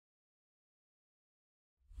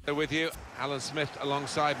With you, Alan Smith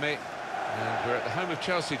alongside me, and we're at the home of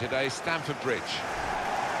Chelsea today, Stamford Bridge.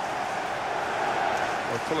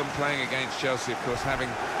 Well, Fulham playing against Chelsea, of course, having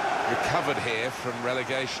recovered here from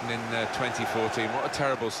relegation in 2014. What a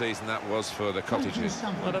terrible season that was for the Cottagers.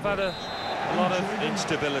 Well, they've had a lot of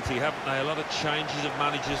instability, haven't they? A lot of changes of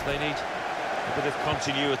managers. They need a bit of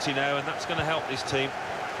continuity now, and that's going to help this team.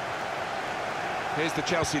 Here's the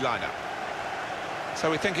Chelsea lineup. So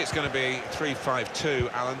we think it's going to be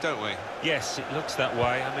 3-5-2, Alan, don't we? Yes, it looks that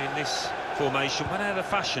way. I mean, this formation went out of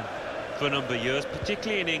fashion for a number of years,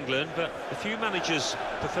 particularly in England, but a few managers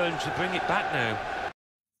prefer to bring it back now.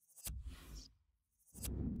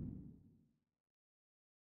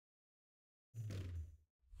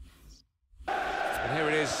 And here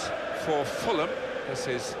it is for Fulham. This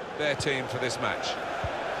is their team for this match.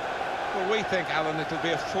 Well, we think, Alan, it'll be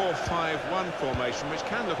a 4-5-1 formation, which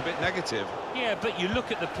can look a bit negative. Yeah, but you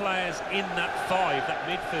look at the players in that five, that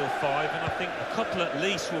midfield five, and I think a couple at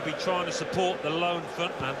least will be trying to support the lone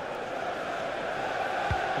front man.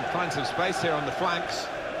 Can find some space here on the flanks.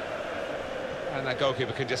 And that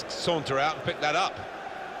goalkeeper can just saunter out and pick that up.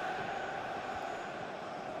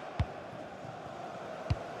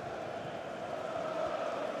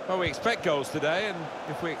 Well, we expect goals today, and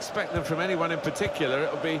if we expect them from anyone in particular,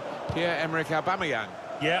 it'll be Pierre-Emerick Aubameyang.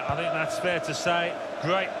 Yeah, I think that's fair to say.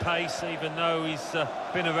 Great pace, even though he's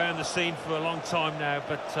been around the scene for a long time now,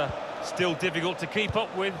 but still difficult to keep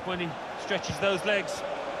up with when he stretches those legs.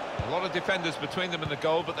 A lot of defenders between them and the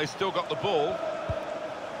goal, but they still got the ball.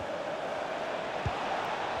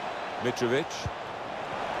 Mitrovic.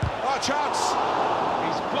 Oh, chance!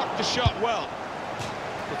 He's blocked the shot well.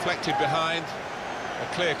 Deflected behind.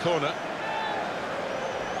 A clear corner.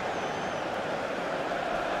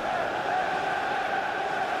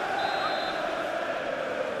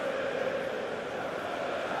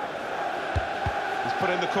 He's put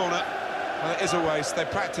in the corner. Well, it is a waste. They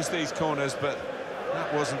practice these corners, but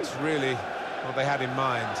that wasn't really what they had in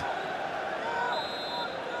mind.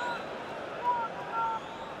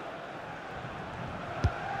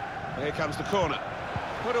 Here comes the corner.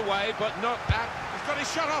 Put away, but not out. He's got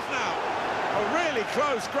his shot off now. Oh, really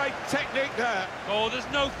close, great technique there. Oh, there's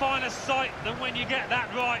no finer sight than when you get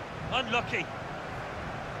that right. Unlucky.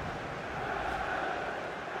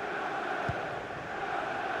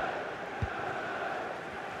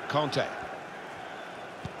 Conte.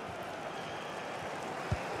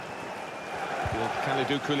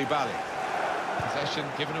 Kalidou Koulibaly. Possession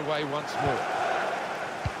given away once more.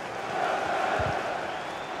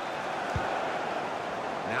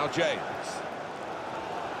 Now James.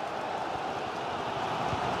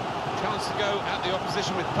 Chance to go at the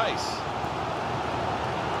opposition with pace.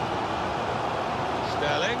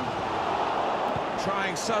 Sterling.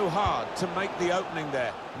 Trying so hard to make the opening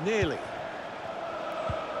there. Nearly.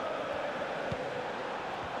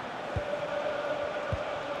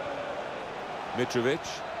 Mitrovic.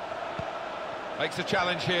 Makes a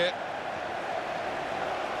challenge here.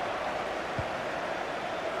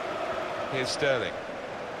 Here's Sterling.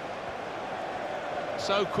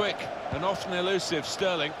 So quick and often elusive,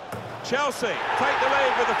 Sterling. Chelsea take the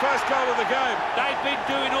lead with the first goal of the game. They've been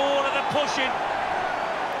doing all of the pushing.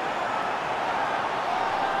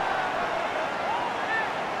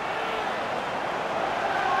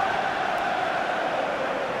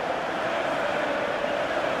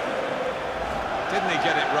 Didn't he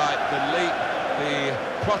get it right? The leap, the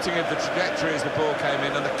plotting of the trajectory as the ball came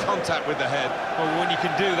in, and the contact with the head. Well, when you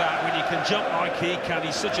can do that, when you can jump like he can,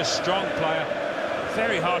 he's such a strong player.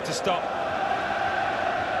 Very hard to stop.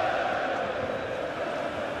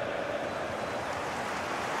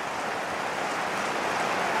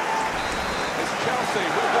 It's Chelsea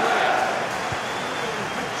with the lead.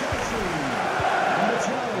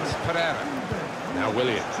 It's Pereira. Now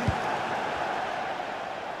Willian.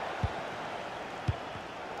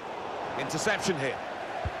 Interception here.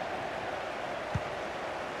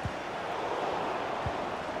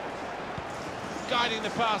 Guiding the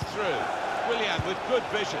pass through. Willian with good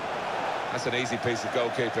vision. That's an easy piece of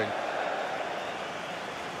goalkeeping.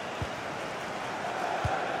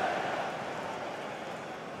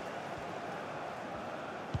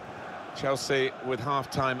 Chelsea, with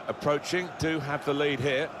half-time approaching, do have the lead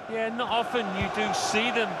here. Yeah, not often you do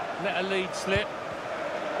see them let a lead slip.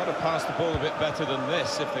 Got to pass the ball a bit better than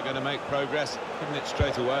this if they're going to make progress, giving it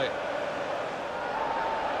straight away.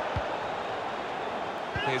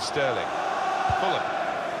 Here's Sterling. Fulham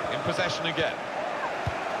in possession again.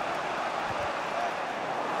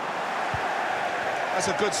 That's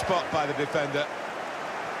a good spot by the defender.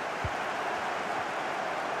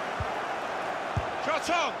 Shot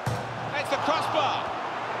on! It's the crossbar.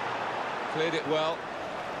 Cleared it well.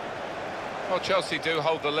 Well, Chelsea do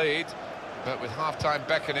hold the lead, but with half-time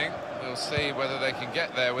beckoning, we'll see whether they can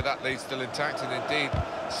get there with that lead still intact and indeed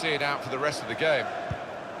see it out for the rest of the game.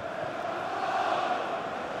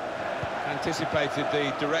 Anticipated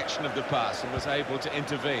the direction of the pass and was able to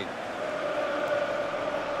intervene.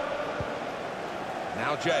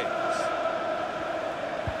 Now James.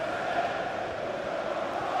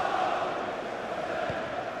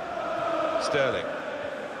 Sterling.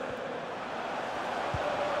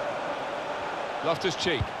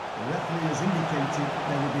 Loftus-Cheek. The referee has indicated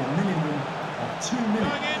there will be a minimum of 2 minutes.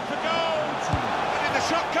 Going in for goal! And in the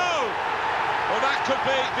shot goal! Well, that could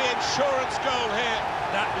be the insurance goal here.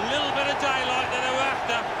 That little bit of daylight that they were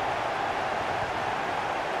after.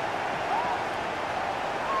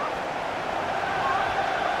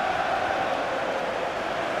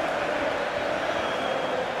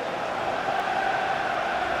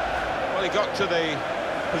 Well, he got to the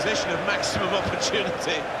position of maximum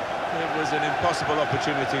opportunity. It was an impossible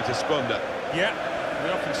opportunity to squander. Yeah, we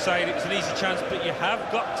often say it was an easy chance, but you have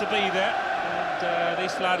got to be there. And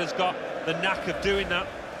this lad has got the knack of doing that.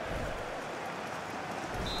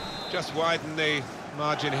 Just widen the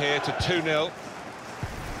margin here to 2-0.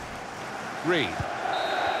 Reed.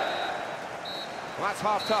 Well, that's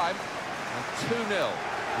half-time, and 2-0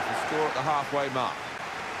 is the score at the halfway mark.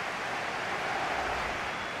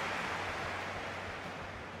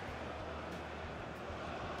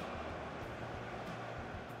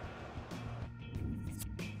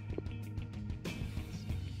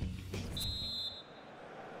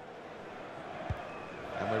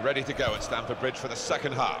 And we're ready to go at Stamford Bridge for the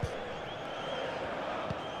second half.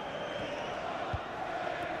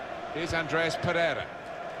 Here's Andreas Pereira.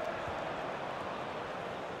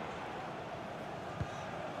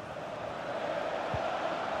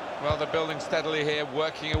 Well, they're building steadily here,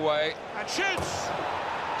 working away. And shoots!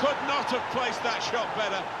 Could not have placed that shot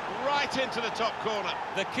better. Right into the top corner.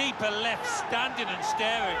 The keeper left standing and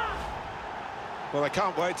staring. Well, they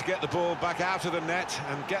can't wait to get the ball back out of the net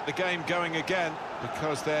and get the game going again,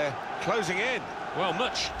 because they're closing in. Well,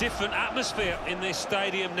 much different atmosphere in this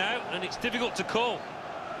stadium now, and it's difficult to call.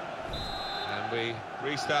 And we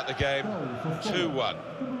restart the game 2-1.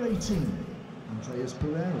 Number 18, Andreas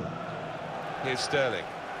Pereira. Here's Sterling.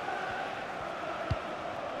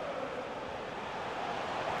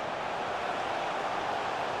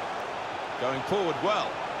 Going forward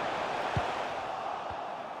well.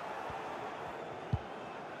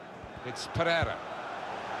 It's Pereira.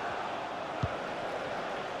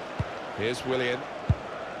 Here's Willian.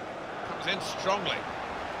 Comes in strongly.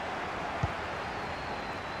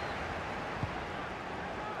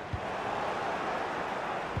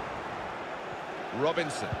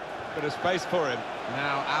 Robinson. Bit of space for him.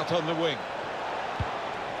 Now out on the wing.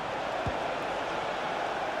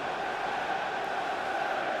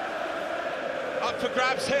 Up for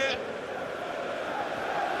grabs here.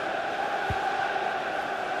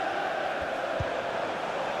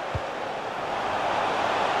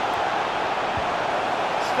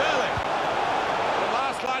 Sterling. The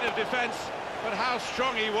last line of defence, but how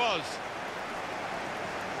strong he was.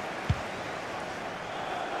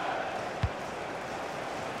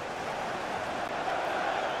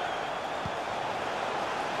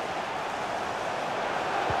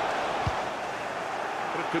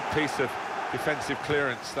 What a good piece of defensive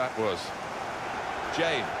clearance that was.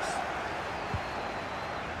 James.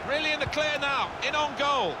 Really in the clear now, in on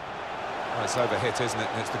goal. Well, it's overhit, isn't it?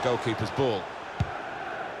 And it's the goalkeeper's ball.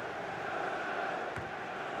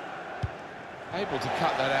 Able to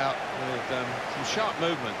cut that out with some sharp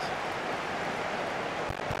movement.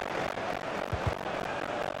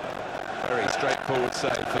 Very straightforward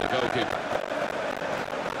save for the goalkeeper.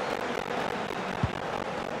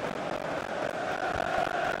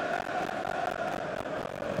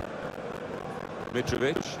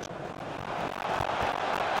 Mitrovic.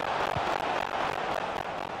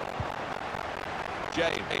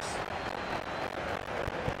 James.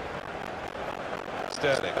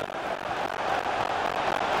 Sterling.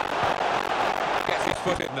 Gets his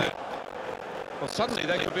foot in there. Well, suddenly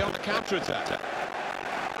they could be on the counter-attack.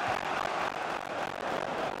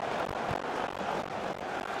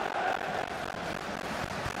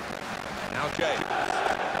 Now James.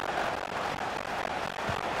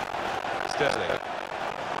 Sterling.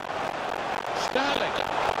 Sterling.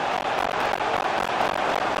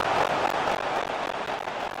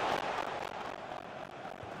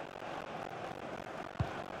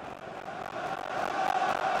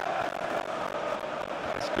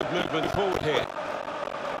 It's good movement forward here.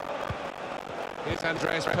 Here's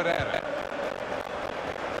Andreas Pereira.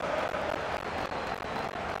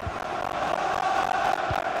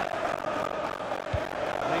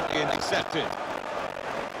 Neatly intercepted.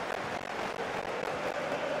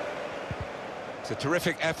 It's a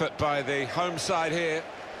terrific effort by the home side here.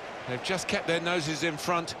 They've just kept their noses in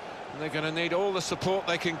front, and they're going to need all the support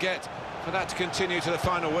they can get for that to continue to the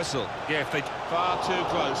final whistle. Yeah, if they... Far too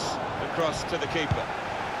close across to the keeper.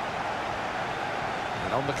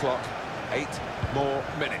 And on the clock, 8 more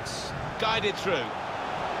minutes. Guided through.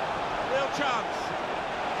 Real chance.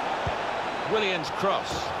 Williams'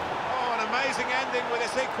 cross. Oh, an amazing ending with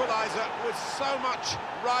this equaliser, with so much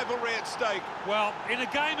rivalry at stake. Well, in a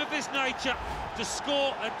game of this nature, to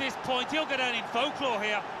score at this point, he'll get out in folklore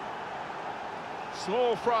here.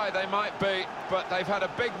 Small fry they might be, but they've had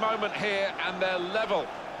a big moment here and they're level.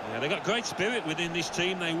 Yeah, they've got great spirit within this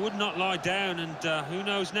team. They would not lie down, and who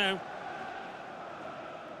knows now.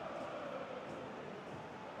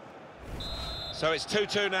 So it's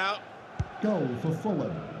 2-2 now. Goal for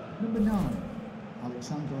Fulham, number 9,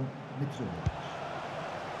 Alexander Mitrovic.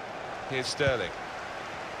 Here's Sterling.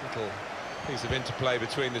 Little piece of interplay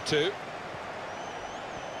between the two.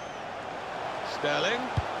 Sterling.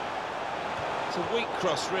 It's a weak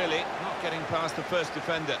cross, really, not getting past the first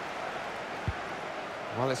defender.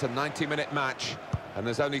 Well, it's a 90-minute match, and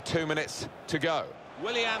there's only 2 minutes to go.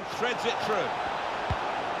 Willian threads it through.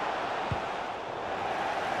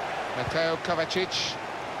 Mateo Kovacic.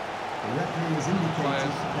 The referee has indicated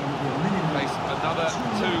there will be a minimum. Face another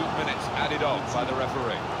 2 minutes added on by the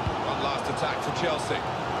referee. One last attack for Chelsea,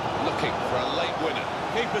 looking for a late winner.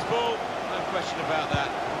 Keeper's ball, no question about that.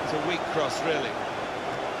 It's a weak cross, really.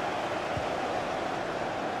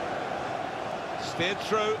 Steered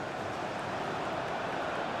through.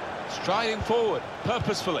 Striding forward,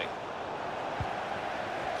 purposefully.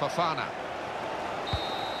 Fofana.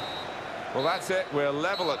 Well, that's it. We're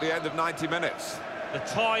level at the end of 90 minutes. The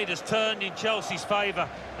tide has turned in Chelsea's favour,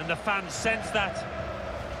 and the fans sense that.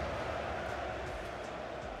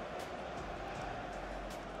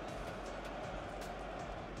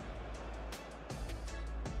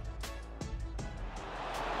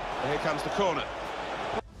 Here comes the corner.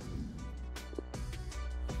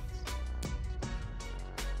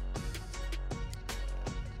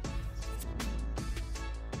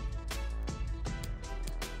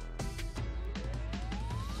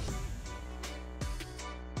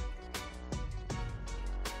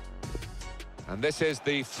 And this is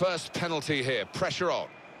the first penalty here. Pressure on.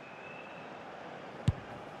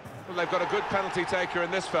 Well, they've got a good penalty taker in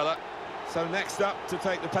this fella. So next up to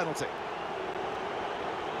take the penalty.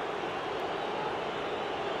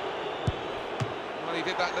 Well, he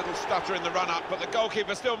did that little stutter in the run-up, but the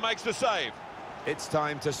goalkeeper still makes the save. It's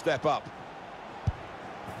time to step up.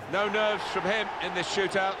 No nerves from him in this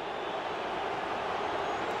shootout.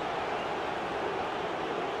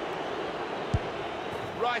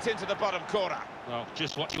 Right into the bottom corner. Well,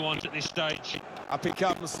 just what you want at this stage. Up he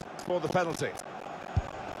comes for the penalty.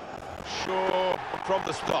 Sure from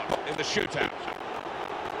the spot in the shootout.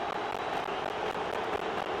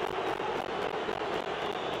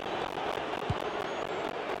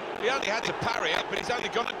 He only had to parry it, but he's only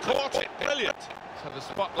gone and caught it. Brilliant. So the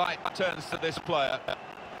spotlight turns to this player.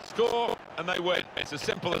 Score and they win. It's as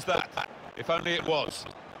simple as that. If only it was.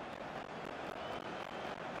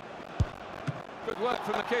 Good work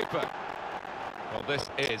from the keeper. Well, this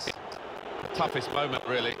is the toughest moment,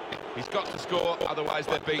 really. He's got to score, otherwise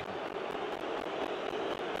they're beaten.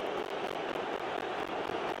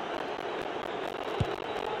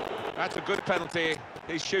 That's a good penalty.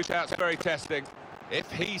 His shootout's very testing.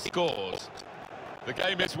 If he scores, the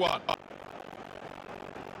game is won.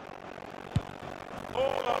 All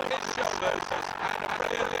on his shoulders, and a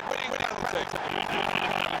brilliant winning penalty.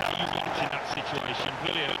 In that situation,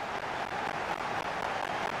 brilliant.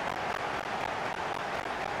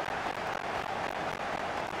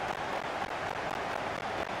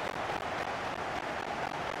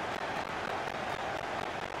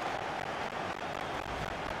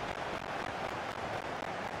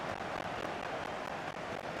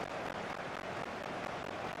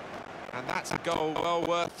 And that's a goal well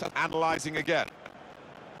worth analysing again.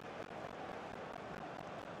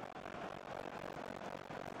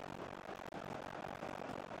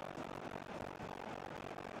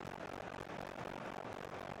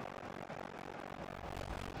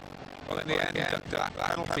 Well, in the end, that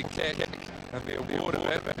penalty kick and the award of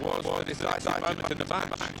it was the decisive moment in the match.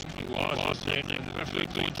 It was, certainly. The referee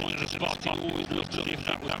pointed to the spot. He always looked as if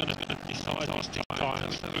that was going to decide this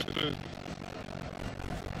time.